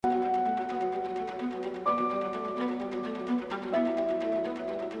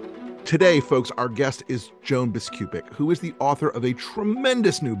Today, folks, our guest is Joan Biskupic, who is the author of a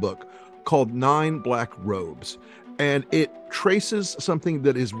tremendous new book called Nine Black Robes. And it traces something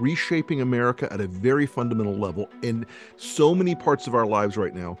that is reshaping America at a very fundamental level in so many parts of our lives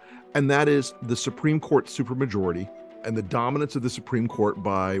right now. And that is the Supreme Court supermajority and the dominance of the Supreme Court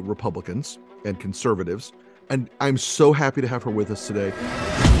by Republicans and conservatives. And I'm so happy to have her with us today.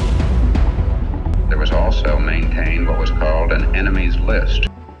 There was also maintained what was called an enemies list.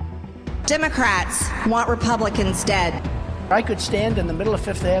 Democrats want Republicans dead. I could stand in the middle of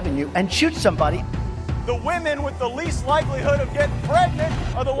Fifth Avenue and shoot somebody. The women with the least likelihood of getting pregnant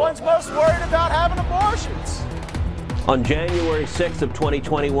are the ones most worried about having abortions. On January 6th of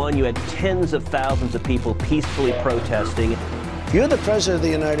 2021, you had tens of thousands of people peacefully protesting. You're the president of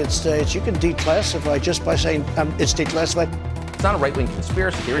the United States. You can declassify just by saying it's declassified. It's not a right-wing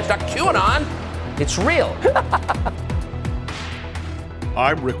conspiracy theory. It's not QAnon. It's real.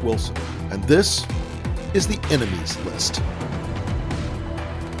 I'm Rick Wilson, and this is the Enemies List.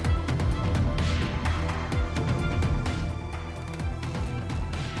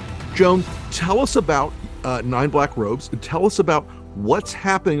 Joan, tell us about Nine Black Robes, and tell us about what's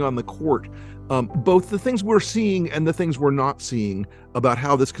happening on the court, both the things we're seeing and the things we're not seeing about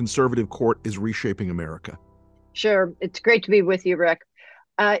how this conservative court is reshaping America. Sure. It's great to be with you, Rick.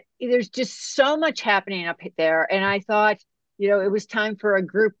 There's just so much happening up there. And I thought, it was time for a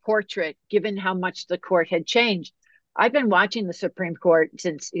group portrait, given how much the court had changed. I've been watching the Supreme Court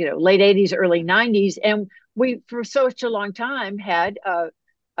since, late 80s, early 90s. And we, for such a long time, had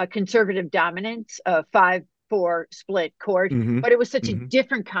a conservative dominance, a 5-4 split court, but it was such a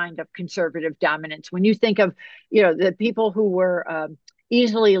different kind of conservative dominance. When you think of, the people who were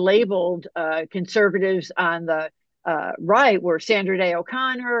easily labeled conservatives on the right were Sandra Day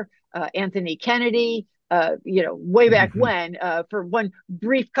O'Connor, Anthony Kennedy, way back when, for one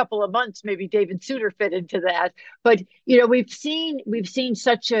brief couple of months, maybe David Souter fit into that. But, we've seen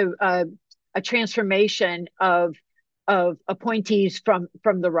such a transformation of appointees from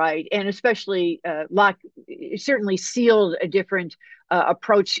the right, and especially certainly sealed a different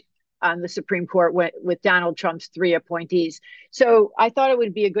approach on the Supreme Court with Donald Trump's 3 appointees. So I thought it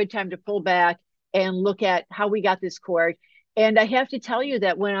would be a good time to pull back and look at how we got this court. And I have to tell you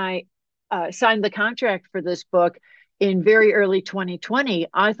that when I signed the contract for this book in very early 2020,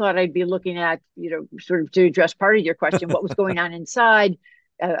 I thought I'd be looking at, sort of to address part of your question, what was going on inside,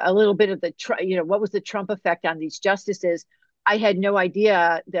 a little bit of what was the Trump effect on these justices. I had no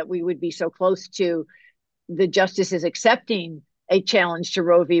idea that we would be so close to the justices accepting a challenge to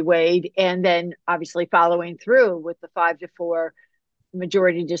Roe v. Wade, and then obviously following through with the 5-4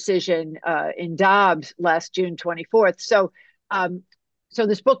 majority decision in Dobbs last June 24th. So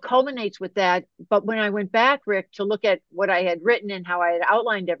this book culminates with that. But when I went back, Rick, to look at what I had written and how I had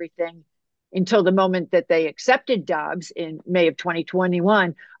outlined everything until the moment that they accepted Dobbs in May of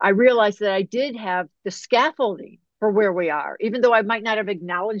 2021, I realized that I did have the scaffolding for where we are, even though I might not have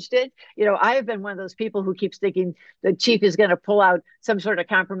acknowledged it. I have been one of those people who keeps thinking the chief is going to pull out some sort of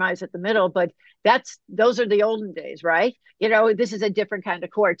compromise at the middle, but those are the olden days, right? This is a different kind of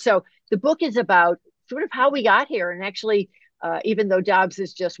court. So the book is about sort of how we got here. And actually, even though Dobbs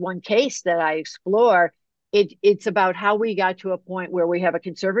is just one case that I explore, it's about how we got to a point where we have a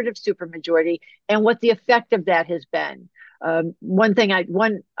conservative supermajority and what the effect of that has been.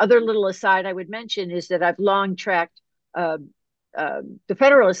 One other little aside I would mention is that I've long tracked the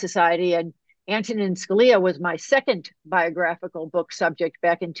Federalist Society, and Antonin Scalia was my second biographical book subject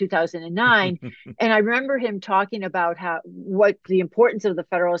back in 2009. And I remember him talking about what the importance of the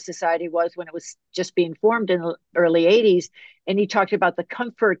Federalist Society was when it was just being formed in the early 80s. And he talked about the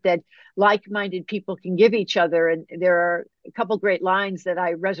comfort that like-minded people can give each other. And there are a couple great lines that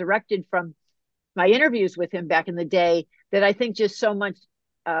I resurrected from my interviews with him back in the day that I think just so much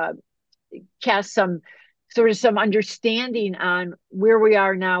cast some understanding on where we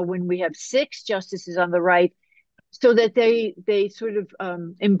are now when we have 6 justices on the right, so that they sort of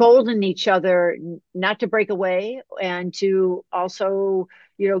embolden each other not to break away and to also,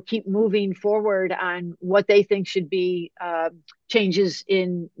 keep moving forward on what they think should be changes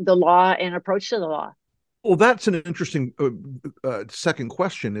in the law and approach to the law. Well, that's an interesting second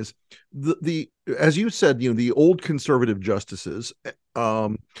question is the as you said, the old conservative justices,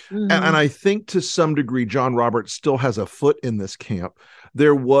 and I think to some degree, John Roberts still has a foot in this camp.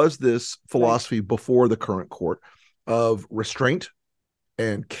 There was this philosophy before the current court of restraint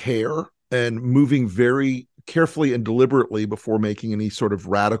and care and moving very carefully and deliberately before making any sort of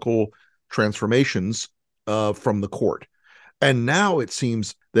radical transformations from the court. And now it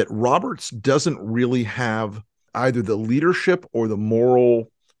seems that Roberts doesn't really have either the leadership or the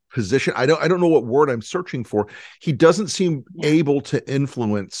moral position. I don't know what word I'm searching for. He doesn't seem able to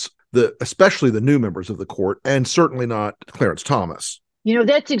influence especially the new members of the court, and certainly not Clarence Thomas.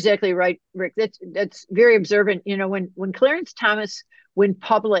 That's exactly right, Rick. That's very observant. When Clarence Thomas went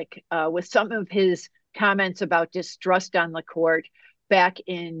public with some of his comments about distrust on the court back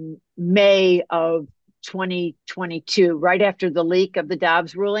in May of 2022, right after the leak of the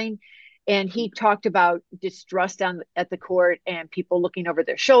Dobbs ruling, and he talked about distrust at the court and people looking over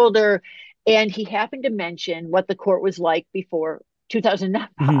their shoulder, and he happened to mention what the court was like before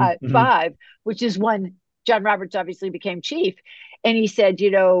 2005, which is when John Roberts obviously became chief. And he said,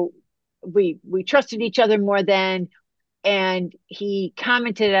 we trusted each other more then. And he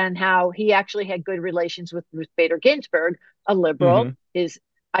commented on how he actually had good relations with Ruth Bader Ginsburg, a liberal, his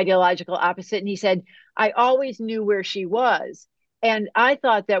ideological opposite. And he said, I always knew where she was. And I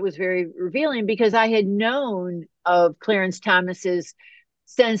thought that was very revealing, because I had known of Clarence Thomas's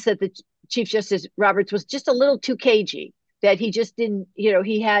sense that the Chief Justice Roberts was just a little too cagey, that he just didn't,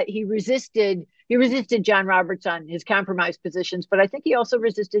 he resisted John Roberts on his compromise positions, but I think he also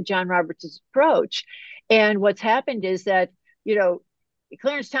resisted John Roberts' approach. And what's happened is that,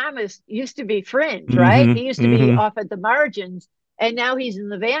 Clarence Thomas used to be fringe, right? He used to be off at the margins, and now he's in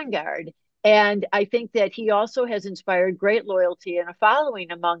the vanguard. And I think that he also has inspired great loyalty and a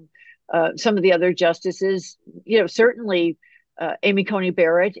following among some of the other justices, certainly Amy Coney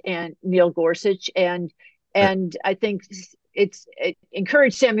Barrett and Neil Gorsuch. And I think it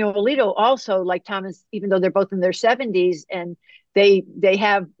encouraged Samuel Alito also, like Thomas, even though they're both in their 70s and they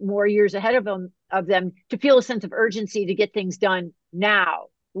have more years ahead of them to feel a sense of urgency to get things done now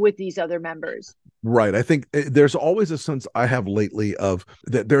with these other members. Right. I think there's always a sense I have lately of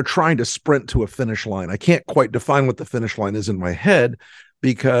that they're trying to sprint to a finish line. I can't quite define what the finish line is in my head,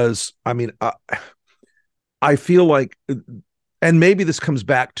 because I feel like, and maybe this comes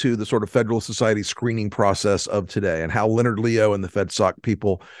back to the sort of Federalist Society screening process of today, and how Leonard Leo and the FedSoc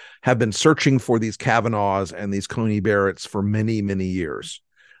people have been searching for these Kavanaughs and these Coney Barretts for many, many years.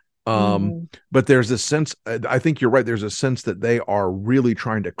 But there's a sense, I think you're right, there's a sense that they are really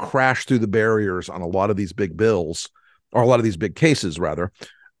trying to crash through the barriers on a lot of these big bills, or a lot of these big cases rather,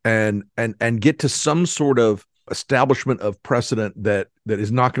 and get to some sort of establishment of precedent that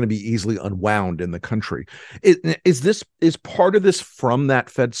is not going to be easily unwound in the country. Is part of this from that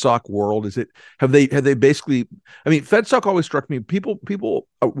FedSoc world? Have they basically, FedSoc always struck me, people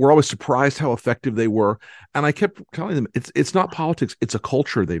were always surprised how effective they were, and I kept telling them it's not politics, it's a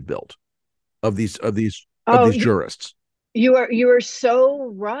culture they've built of these jurists. You are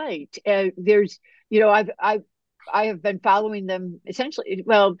so right. There's, I have been following them essentially.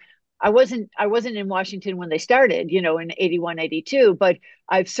 Well, I wasn't in Washington when they started, in 81, 82, but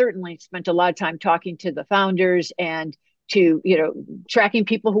I've certainly spent a lot of time talking to the founders and to, tracking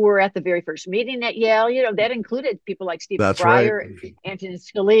people who were at the very first meeting at Yale. That included people like Stephen Breyer, right, Antonin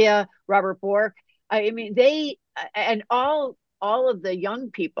Scalia, Robert Bork. They, and all of the young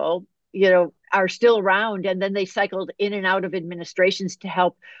people, are still around, and then they cycled in and out of administrations to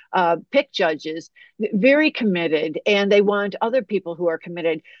help pick judges. Very committed, and they want other people who are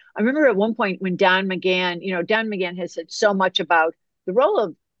committed. I remember at one point when Don McGahn has said so much about the role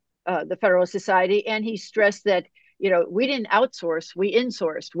of the Federalist Society, and he stressed that we didn't outsource, we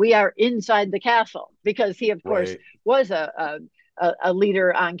insourced. We are inside the castle, because he of course was a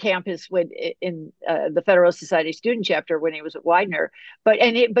leader on campus in the Federalist Society student chapter when he was at Widener.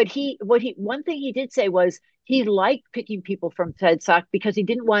 One thing he did say was he liked picking people from FedSoc because he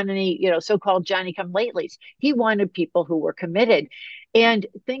didn't want any, so-called Johnny-come-latelys. He wanted people who were committed. And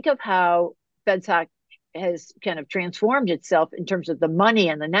think of how FedSoc has kind of transformed itself in terms of the money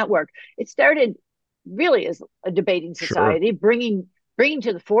and the network. It started really as a debating society, bringing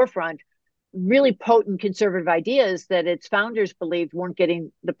to the forefront really potent conservative ideas that its founders believed weren't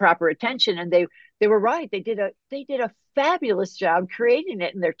getting the proper attention. And they were right. They did a fabulous job creating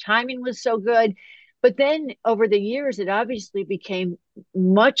it, and their timing was so good. But then over the years, it obviously became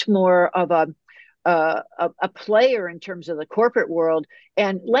much more of a player in terms of the corporate world.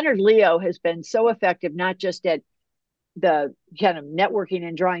 And Leonard Leo has been so effective, not just at the kind of networking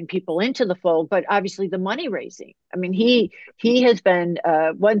and drawing people into the fold, but obviously the money raising. He has been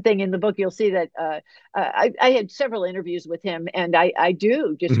one thing in the book. You'll see that I had several interviews with him, and I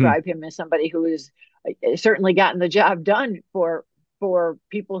do describe him as somebody who has certainly gotten the job done for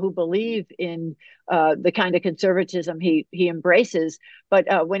people who believe in the kind of conservatism he embraces.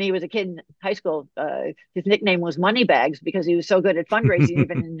 But when he was a kid in high school, his nickname was Moneybags, because he was so good at fundraising,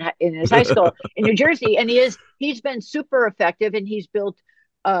 even in his high school in New Jersey. And he's been super effective, and he's built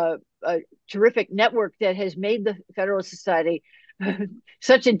a terrific network that has made the Federalist Society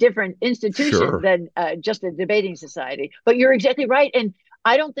such a different institution Sure. than just a debating society. But you're exactly right, and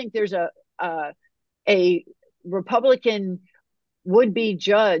I don't think there's a Republican would-be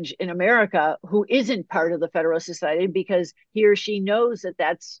judge in America who isn't part of the Federalist Society because he or she knows that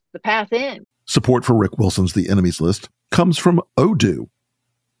that's the path in. Support for Rick Wilson's The Enemies List comes from Odoo.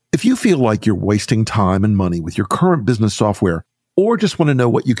 If you feel like you're wasting time and money with your current business software, or just want to know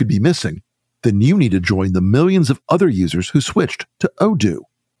what you could be missing, then you need to join the millions of other users who switched to Odoo.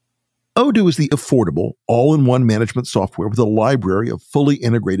 Odoo is the affordable, all-in-one management software with a library of fully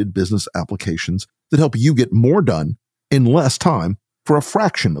integrated business applications that help you get more done in less time for a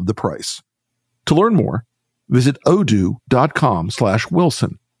fraction of the price. To learn more, visit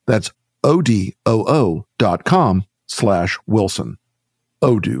odoo.com/Wilson. That's odoo.com/Wilson.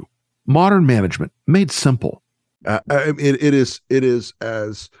 Odoo, modern management made simple. It is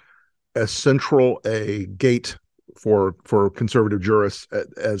as central a gate for conservative jurists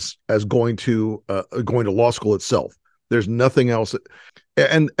as going to law school itself. There's nothing else,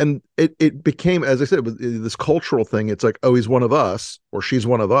 and it became, as I said, this cultural thing. It's like, oh, he's one of us or she's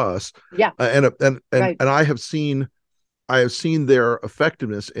one of us. Yeah, and right. I have seen their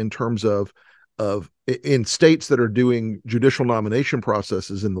effectiveness in terms of in states that are doing judicial nomination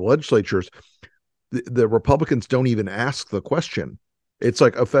processes in the legislatures. The Republicans don't even ask the question. It's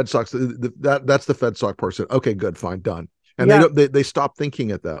like a FedSoc, that's the FedSoc person. Okay, good, fine, done. And they stop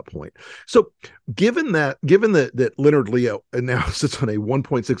thinking at that point. So given that Leonard Leo now sits on a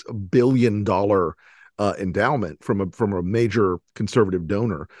 $1.6 billion endowment from a major conservative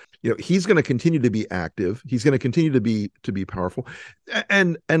donor, he's going to continue to be active. He's going to continue to be powerful.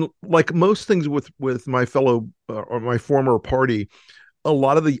 And like most things with my fellow or my former party, a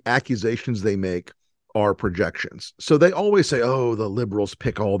lot of the accusations they make are projections. So they always say, oh, the liberals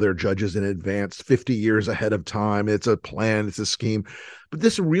pick all their judges in advance, 50 years ahead of time. It's a plan, it's a scheme. But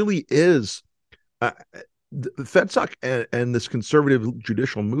this really is the FedSoc and this conservative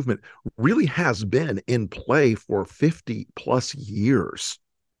judicial movement really has been in play for 50 plus years.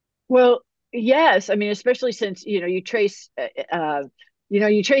 Well, yes. I mean, especially since, you trace the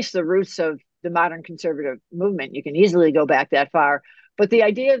roots of the modern conservative movement. You can easily go back that far. But the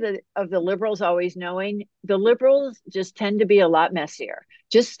idea of the liberals always knowing, the liberals just tend to be a lot messier.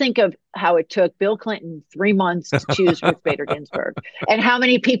 Just think of how it took Bill Clinton 3 months to choose Ruth Bader Ginsburg and how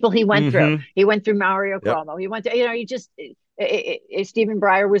many people he went through. He went through Mario Cuomo. He went to, Stephen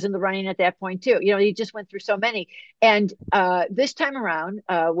Breyer was in the running at that point too. He just went through so many. And this time around,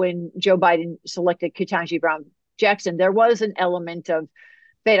 when Joe Biden selected Ketanji Brown Jackson, there was an element of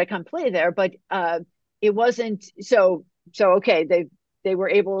fait accompli there, but it wasn't so okay. They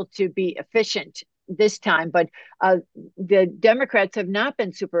were able to be efficient this time, but the Democrats have not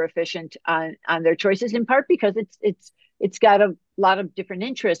been super efficient on their choices, in part because it's got a lot of different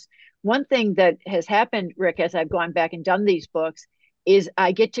interests. One thing that has happened, Rick, as I've gone back and done these books, is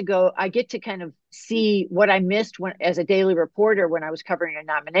I get to kind of see what I missed as a daily reporter when I was covering a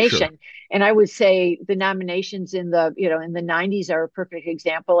nomination. Sure. And I would say the nominations in the 90s are a perfect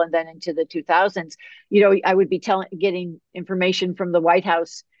example. And then into the 2000s, I would be getting information from the White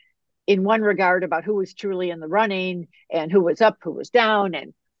House in one regard about who was truly in the running and who was up, who was down,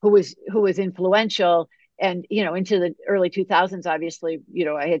 and who was influential. And, into the early 2000s, obviously,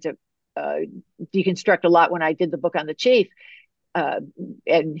 I had to deconstruct a lot when I did the book on the chief.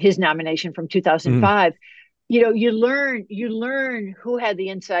 And his nomination from 2005, you learn who had the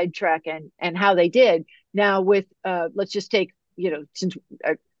inside track and how they did. Now with let's just take, since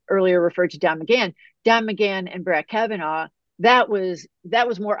I earlier referred to Don McGahn and Brett Kavanaugh, that was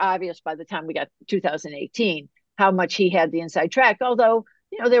more obvious by the time we got 2018 how much he had the inside track. Although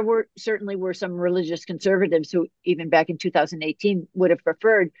there were some religious conservatives who even back in 2018 would have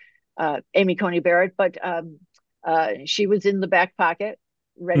preferred Amy Coney Barrett, but she was in the back pocket,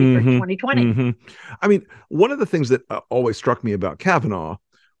 ready for 2020. I mean, one of the things that always struck me about Kavanaugh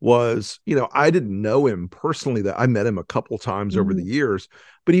was, I didn't know him personally. That I met him a couple times over the years,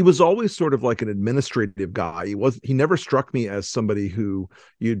 but he was always sort of like an administrative guy. He never struck me as somebody who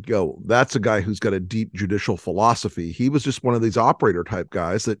you'd go, that's a guy who's got a deep judicial philosophy. He was just one of these operator type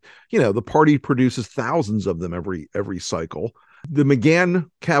guys that, the party produces thousands of them every cycle. The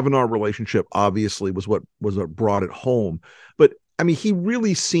McGahn-Kavanaugh relationship obviously was what brought it home. But I mean, he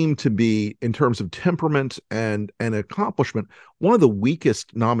really seemed to be, in terms of temperament and accomplishment, one of the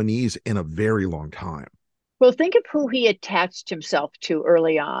weakest nominees in a very long time. Well, think of who he attached himself to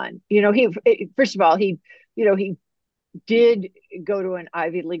early on. First of all, he did go to an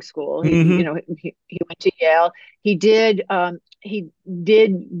Ivy League school. He went to Yale. He did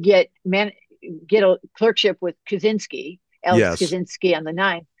get a clerkship with Kaczynski. Alex Kaczynski on the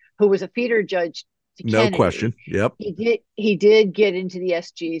 9th, who was a feeder judge to No Kennedy. question. Yep. He did get into the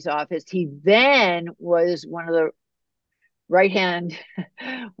SG's office. He then was one of the right-hand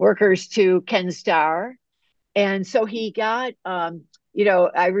workers to Ken Starr. And so he got,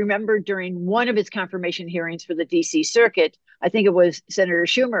 I remember during one of his confirmation hearings for the DC Circuit, I think it was Senator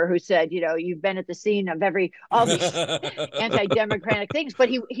Schumer who said, you've been at the scene of all these anti-democratic things, but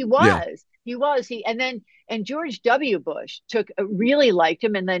he was, and George W. Bush really liked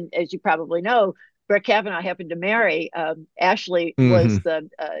him. And then, as you probably know, Brett Kavanaugh happened to marry Ashley, was the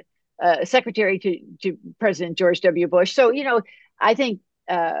secretary to President George W. Bush. So, I think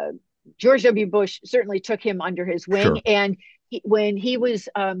George W. Bush certainly took him under his wing. Sure. And when he was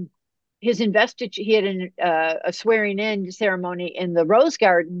his investiture, he had a swearing in ceremony in the Rose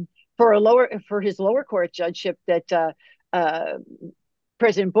Garden for his lower court judgeship that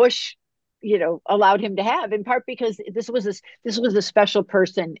President Bush, allowed him to have, in part because this was a special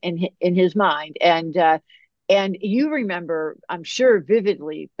person in his mind. And you remember, I'm sure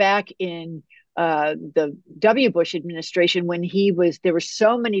vividly, back in the W. Bush administration, when there were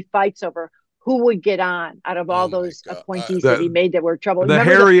so many fights over who would get on out of all those appointees that he made that were trouble.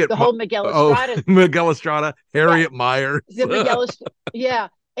 Remember the whole Miguel Estrada. Miguel Estrada, Harriet Miers.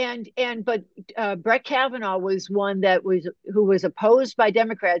 But Brett Kavanaugh was one who was opposed by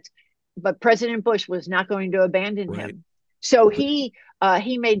Democrats, but President Bush was not going to abandon him. So he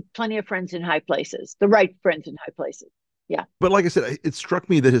made plenty of friends in high places, the right friends in high places. Yeah. But like I said, it struck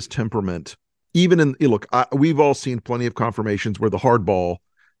me that his temperament, even we've all seen plenty of confirmations where the hardball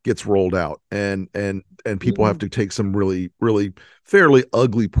gets rolled out and people have to take some really, really fairly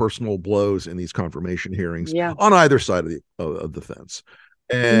ugly personal blows in these confirmation hearings on either side of the fence.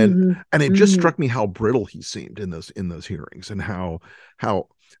 And it just struck me how brittle he seemed in those hearings, and how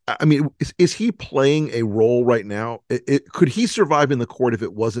I mean, is he playing a role right now? Could he survive in the court if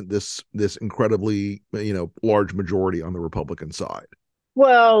it wasn't this incredibly, large majority on the Republican side?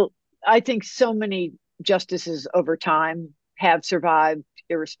 Well, I think so many justices over time have survived,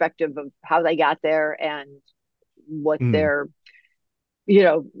 irrespective of how they got there and what their,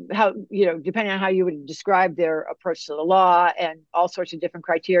 how, depending on how you would describe their approach to the law and all sorts of different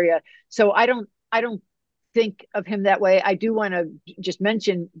criteria. So I don't think of him that way. I do want to just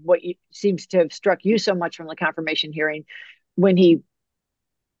mention what seems to have struck you so much from the confirmation hearing, when he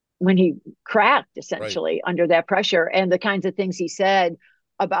cracked essentially under that pressure, and the kinds of things he said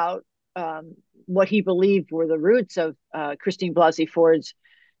about what he believed were the roots of Christine Blasey Ford's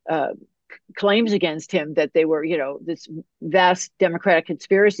claims against him, that they were, this vast Democratic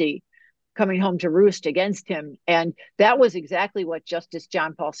conspiracy coming home to roost against him. And that was exactly what Justice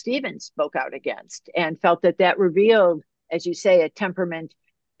John Paul Stevens spoke out against, and felt that revealed, as you say, a temperament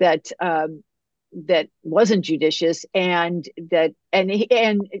that wasn't judicious, and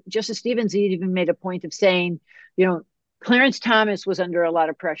Justice Stevens even made a point of saying, Clarence Thomas was under a lot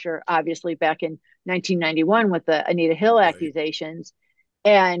of pressure, obviously, back in 1991 with the Anita Hill accusations.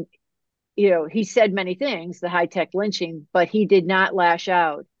 And, he said many things, the high-tech lynching, but he did not lash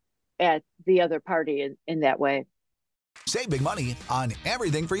out at the other party in that way. Save big money on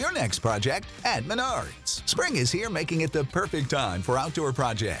everything for your next project at Menards. Spring is here, making it the perfect time for outdoor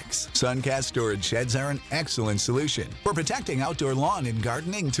projects. Suncast storage sheds are an excellent solution for protecting outdoor lawn and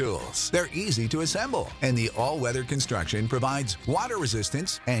gardening tools. They're easy to assemble, and the all-weather construction provides water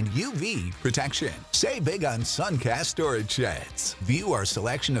resistance and UV protection. Save big on Suncast storage sheds. View our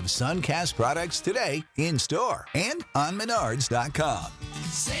selection of Suncast products today in store and on Menards.com.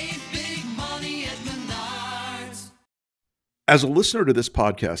 Save big money at Menards. As a listener to this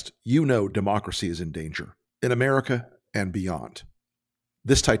podcast, democracy is in danger in America and beyond.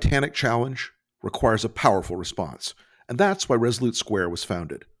 This titanic challenge requires a powerful response, and that's why Resolute Square was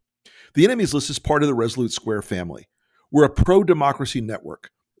founded. The Enemies List is part of the Resolute Square family. We're a pro-democracy network.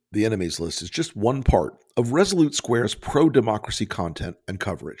 The Enemies List is just one part of Resolute Square's pro-democracy content and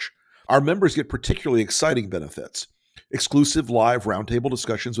coverage. Our members get particularly exciting benefits: exclusive live roundtable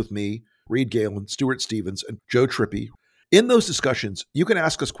discussions with me, Reed Galen, Stuart Stevens, and Joe Trippi. In those discussions, you can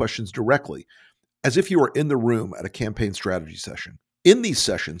ask us questions directly, as if you were in the room at a campaign strategy session. In these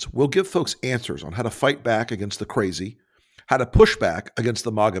sessions, we'll give folks answers on how to fight back against the crazy, how to push back against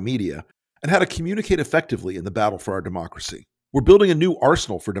the MAGA media, and how to communicate effectively in the battle for our democracy. We're building a new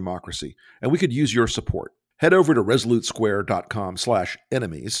arsenal for democracy, and we could use your support. Head over to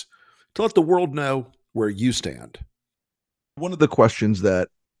resolutesquare.com/enemies to let the world know where you stand. One of the questions that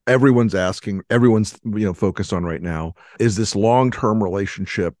everyone's focused on right now is this long-term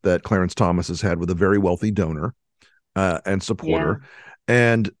relationship that Clarence Thomas has had with a very wealthy donor and supporter. Yeah.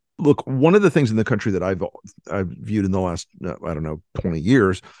 And look, one of the things in the country that I've viewed in the last, 20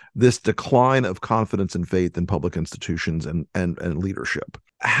 years, this decline of confidence and faith in public institutions and leadership.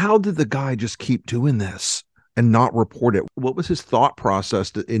 How did the guy just keep doing this and not report it? What was his thought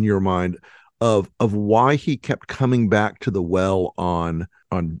process in your mind of why he kept coming back to the well on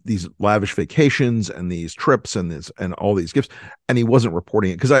these lavish vacations and these trips and all these gifts, and he wasn't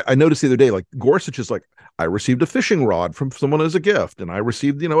reporting it? Because I noticed the other day, like, Gorsuch is like, I received a fishing rod from someone as a gift, and I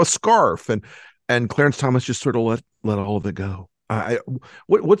received, a scarf, and Clarence Thomas just sort of let all of it go.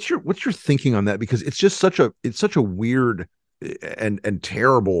 What's your thinking on that? Because it's just such a weird and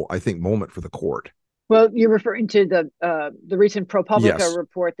terrible, I think, moment for the court. Well, you're referring to the recent ProPublica Yes.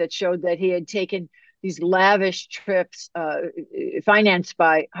 report that showed that he had taken these lavish trips financed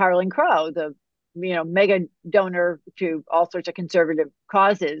by Harlan Crow, the mega donor to all sorts of conservative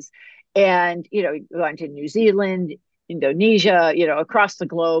causes. And, he went to New Zealand, Indonesia, across the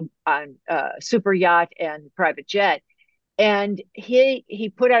globe on super yacht and private jet. And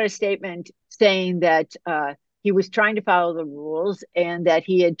he put out a statement saying that he was trying to follow the rules and that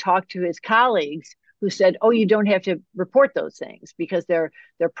he had talked to his colleagues who said, oh, you don't have to report those things because they're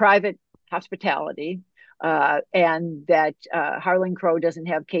private hospitality. And that Harlan Crow doesn't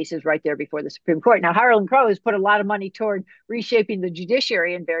have cases right there before the Supreme Court. Now, Harlan Crow has put a lot of money toward reshaping the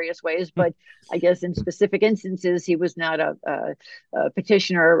judiciary in various ways, but I guess in specific instances, he was not a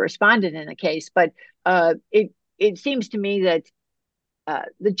petitioner or respondent in a case. But it seems to me that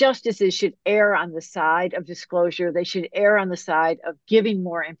the justices should err on the side of disclosure. They should err on the side of giving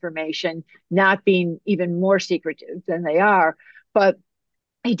more information, not being even more secretive than they are. But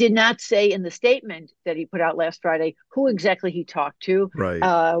he did not say in the statement that he put out last Friday who exactly he talked to. Right.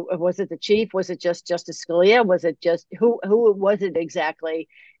 Was it the chief? Was it just Justice Scalia? Was it just who was it exactly?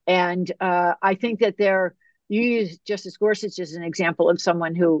 And I think that you use Justice Gorsuch as an example of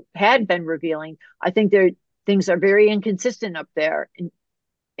someone who had been revealing. I think things are very inconsistent up there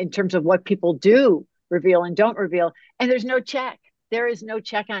in terms of what people do reveal and don't reveal. And there's no check. There is no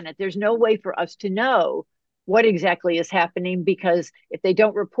check on it. There's no way for us to know what exactly is happening, because if they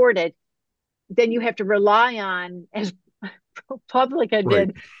don't report it, then you have to rely on, as ProPublica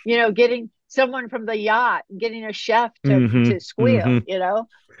did, getting someone from the yacht, getting a chef to squeal,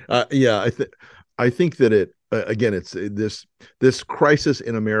 Yeah, I think that it again, it's this crisis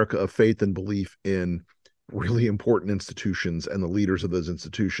in America of faith and belief in really important institutions and the leaders of those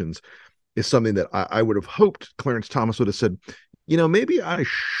institutions is something that I would have hoped Clarence Thomas would have said, maybe I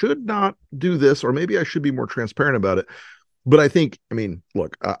should not do this, or maybe I should be more transparent about it. But I think,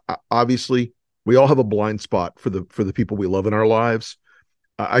 look, obviously we all have a blind spot for the people we love in our lives.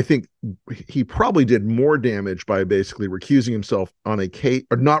 I think he probably did more damage by basically recusing himself on a case,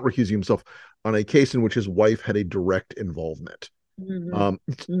 or not recusing himself on a case in which his wife had a direct involvement. Well,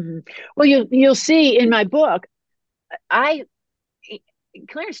 you'll see in my book,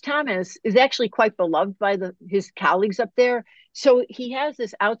 Clarence Thomas is actually quite beloved by his colleagues up there. So he has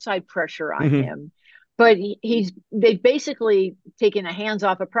this outside pressure on him, but they've basically taken a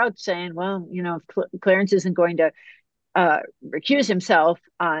hands-off approach, saying, well, if Clarence isn't going to recuse himself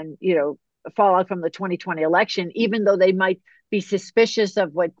on, fallout from the 2020 election, even though they might be suspicious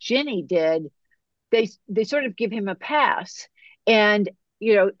of what Ginny did, they sort of give him a pass. And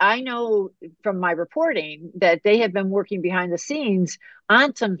I know from my reporting that they have been working behind the scenes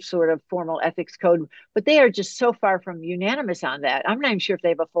on some sort of formal ethics code, but they are just so far from unanimous on that. I'm not even sure if they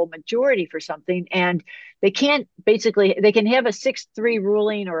have a full majority for something, and they can have a 6-3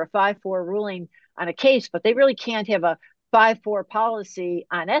 ruling or a 5-4 ruling on a case, but they really can't have a 5-4 policy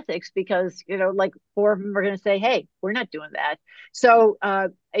on ethics, because, like 4 of them are going to say, hey, we're not doing that. So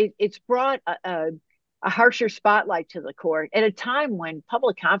it's brought a harsher spotlight to the court at a time when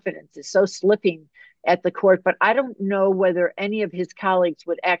public confidence is so slipping at the court. But I don't know whether any of his colleagues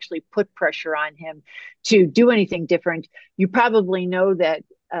would actually put pressure on him to do anything different. You probably know that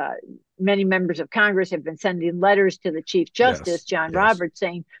many members of Congress have been sending letters to the Chief Justice, John Roberts,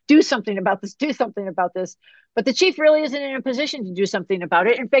 saying, do something about this, do something about this. But the chief really isn't in a position to do something about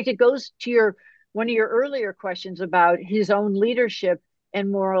it. In fact, it goes to one of your earlier questions about his own leadership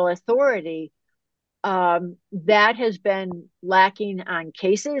and moral authority. That has been lacking on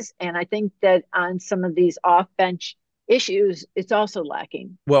cases, and I think that on some of these off-bench issues, it's also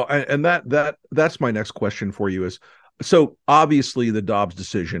lacking. Well, and that's my next question for you is, so obviously the Dobbs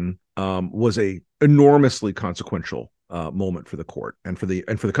decision was a enormously consequential moment for the court and for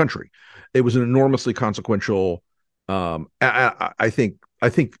the country. It was an enormously consequential. I think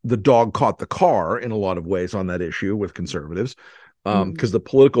the dog caught the car in a lot of ways on that issue with conservatives. because the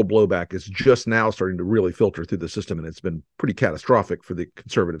political blowback is just now starting to really filter through the system, and it's been pretty catastrophic for the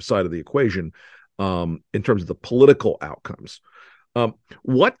conservative side of the equation in terms of the political outcomes.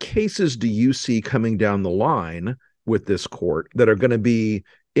 What cases do you see coming down the line with this court that are going to be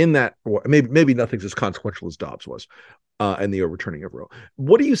in that? Maybe nothing's as consequential as Dobbs was and the overturning of Roe.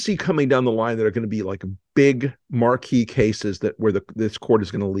 What do you see coming down the line that are going to be like big marquee cases that where this court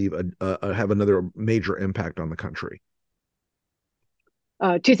is going to leave have another major impact on the country?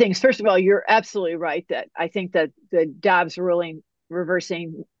 Two things. First of all, you're absolutely right that I think that the Dobbs ruling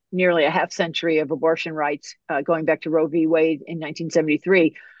reversing nearly a half century of abortion rights, going back to Roe v. Wade in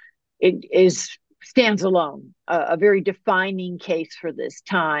 1973, stands alone, a very defining case for this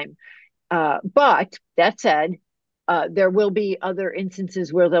time. But that said, there will be other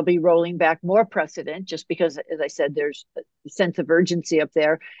instances where they'll be rolling back more precedent, just because, as I said, there's a sense of urgency up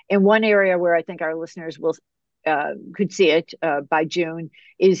there. And one area where I think our listeners could see it by June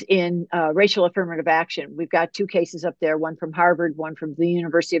is in racial affirmative action. We've got two cases up there, one from Harvard, one from the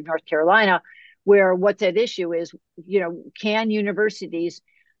University of North Carolina, where what's at issue is, can universities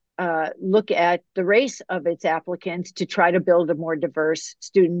look at the race of its applicants to try to build a more diverse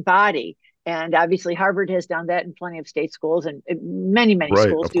student body? And obviously Harvard has done that in plenty of state schools, and many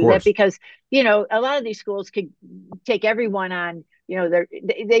schools do that because, a lot of these schools could take everyone on.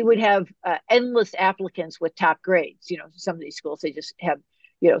 They would have endless applicants with top grades. Some of these schools, they just have,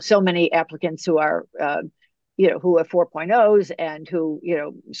 so many applicants who are, who have 4.0s and who,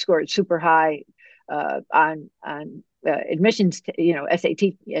 scored super high on admissions, SAT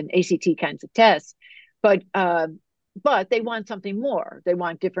and ACT kinds of tests. But they want something more. They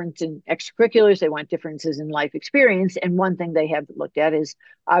want difference in extracurriculars. They want differences in life experience. And one thing they have looked at is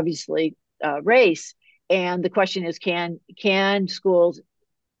obviously race. And the question is, can schools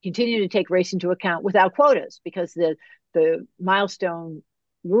continue to take race into account without quotas? Because the milestone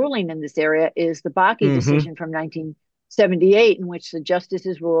ruling in this area is the Bakke decision from 1978, in which the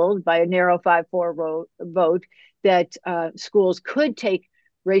justices ruled by a narrow 5-4 vote that schools could take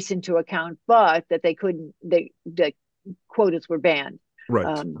race into account, but that they couldn't. The quotas were banned.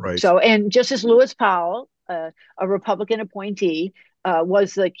 Right. So, and Justice Lewis Powell, a Republican appointee,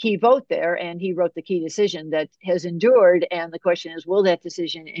 was the key vote there, and he wrote the key decision that has endured. And the question is, will that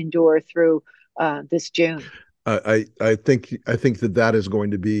decision endure through this June? I think that is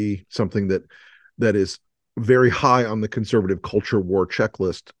going to be something that is very high on the conservative culture war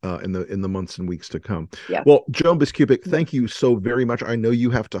checklist in the months and weeks to come. Yeah. Well, Joan Biskupic, thank you so very much. I know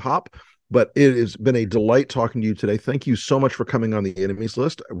you have to hop, but it has been a delight talking to you today. Thank you so much for coming on the Enemies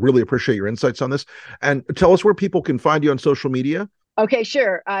List. I really appreciate your insights on this. And tell us where people can find you on social media. Okay,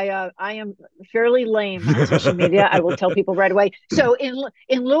 sure. I am fairly lame on social media. I will tell people right away. So in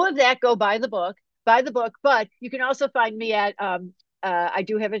lieu of that, go buy the book. But you can also find me at I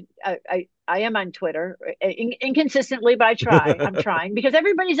do have I am on Twitter inconsistently, but I'm trying because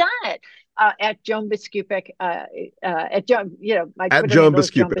everybody's on it. At Joan Biskupic, at Joan, my Twitter handle is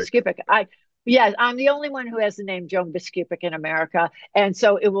Joan Biskupic. I'm the only one who has the name Joan Biskupic in America. And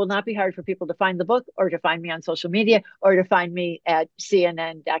so it will not be hard for people to find the book or to find me on social media or to find me at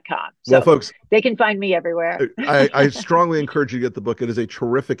CNN.com. So well, folks, they can find me everywhere. I strongly encourage you to get the book. It is a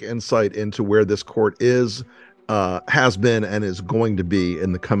terrific insight into where this court is, has been, and is going to be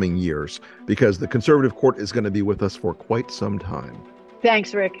in the coming years, because the conservative court is going to be with us for quite some time.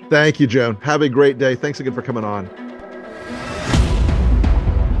 Thanks, Rick. Thank you, Joan. Have a great day. Thanks again for coming on.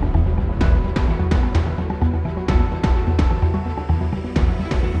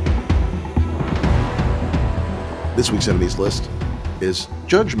 This week's Enemies List is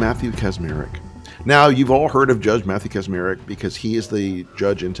Judge Matthew Kacsmaryk. Now, you've all heard of Judge Matthew Kacsmaryk because he is the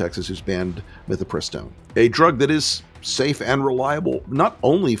judge in Texas who's banned mifepristone, a drug that is safe and reliable, not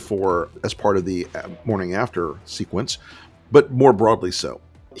only as part of the morning after sequence, but more broadly so.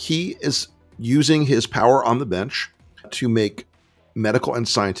 He is using his power on the bench to make medical and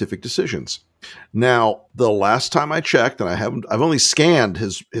scientific decisions. Now, the last time I checked, and I've only scanned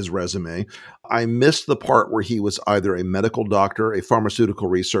his resume, I missed the part where he was either a medical doctor, a pharmaceutical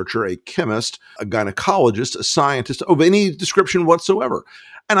researcher, a chemist, a gynecologist, a scientist, of any description whatsoever.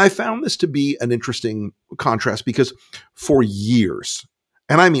 And I found this to be an interesting contrast because for years,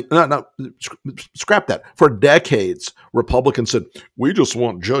 and I mean, scrap that. For decades, Republicans said, we just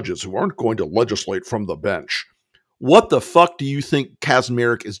want judges who aren't going to legislate from the bench. What the fuck do you think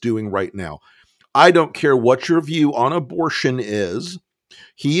Kacsmaryk is doing right now? I don't care what your view on abortion is.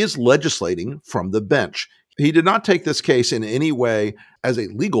 He is legislating from the bench. He did not take this case in any way as a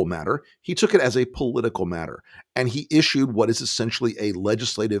legal matter. He took it as a political matter. And he issued what is essentially a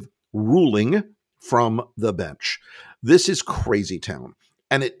legislative ruling from the bench. This is crazy town.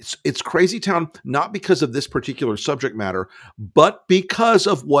 And it's crazy town, not because of this particular subject matter, but because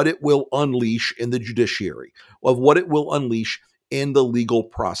of what it will unleash in the judiciary, of what it will unleash in the legal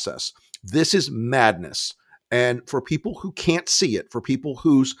process. This is madness. And for people who can't see it, for people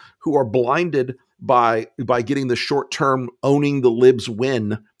who are blinded by getting the short-term owning the libs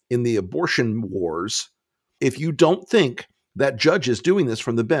win in the abortion wars, if you don't think that judges doing this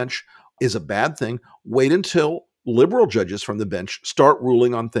from the bench is a bad thing, wait until liberal judges from the bench start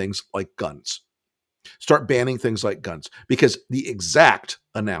ruling on things like guns, start banning things like guns, because the exact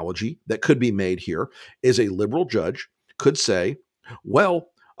analogy that could be made here is a liberal judge could say, well,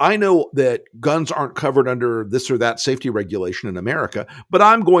 I know that guns aren't covered under this or that safety regulation in America, but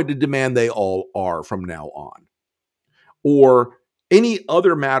I'm going to demand they all are from now on. Or any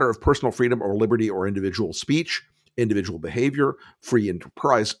other matter of personal freedom or liberty or individual speech, individual behavior, free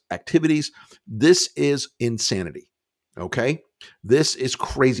enterprise activities. This is insanity, okay? This is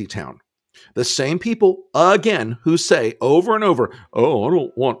crazy town. The same people, again, who say over and over, oh, I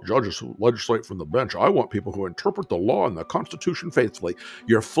don't want judges who legislate from the bench. I want people who interpret the law and the Constitution faithfully.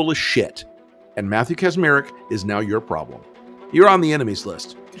 You're full of shit. And Matthew Kacsmaryk is now your problem. You're on the enemies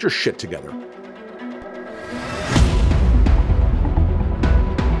list. Get your shit together.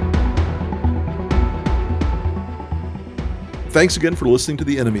 Thanks again for listening to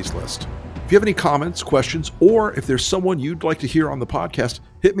the Enemies List. If you have any comments, questions, or if there's someone you'd like to hear on the podcast,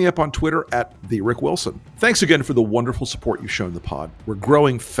 hit me up on Twitter at @TheRickWilson. Thanks again for the wonderful support you've shown the pod. We're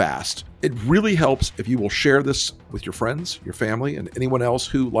growing fast. It really helps if you will share this with your friends, your family, and anyone else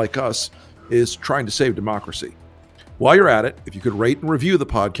who, like us, is trying to save democracy. While you're at it, if you could rate and review the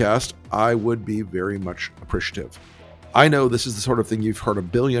podcast, I would be very much appreciative. I know this is the sort of thing you've heard a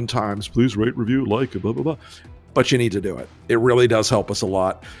billion times. Please rate, review, like, blah, blah, blah. But you need to do it. It really does help us a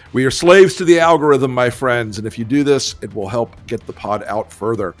lot. We are slaves to the algorithm, my friends. And if you do this, it will help get the pod out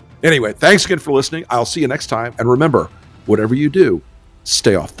further. Anyway, thanks again for listening. I'll see you next time. And remember, whatever you do,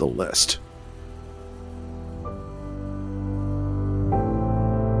 stay off the list.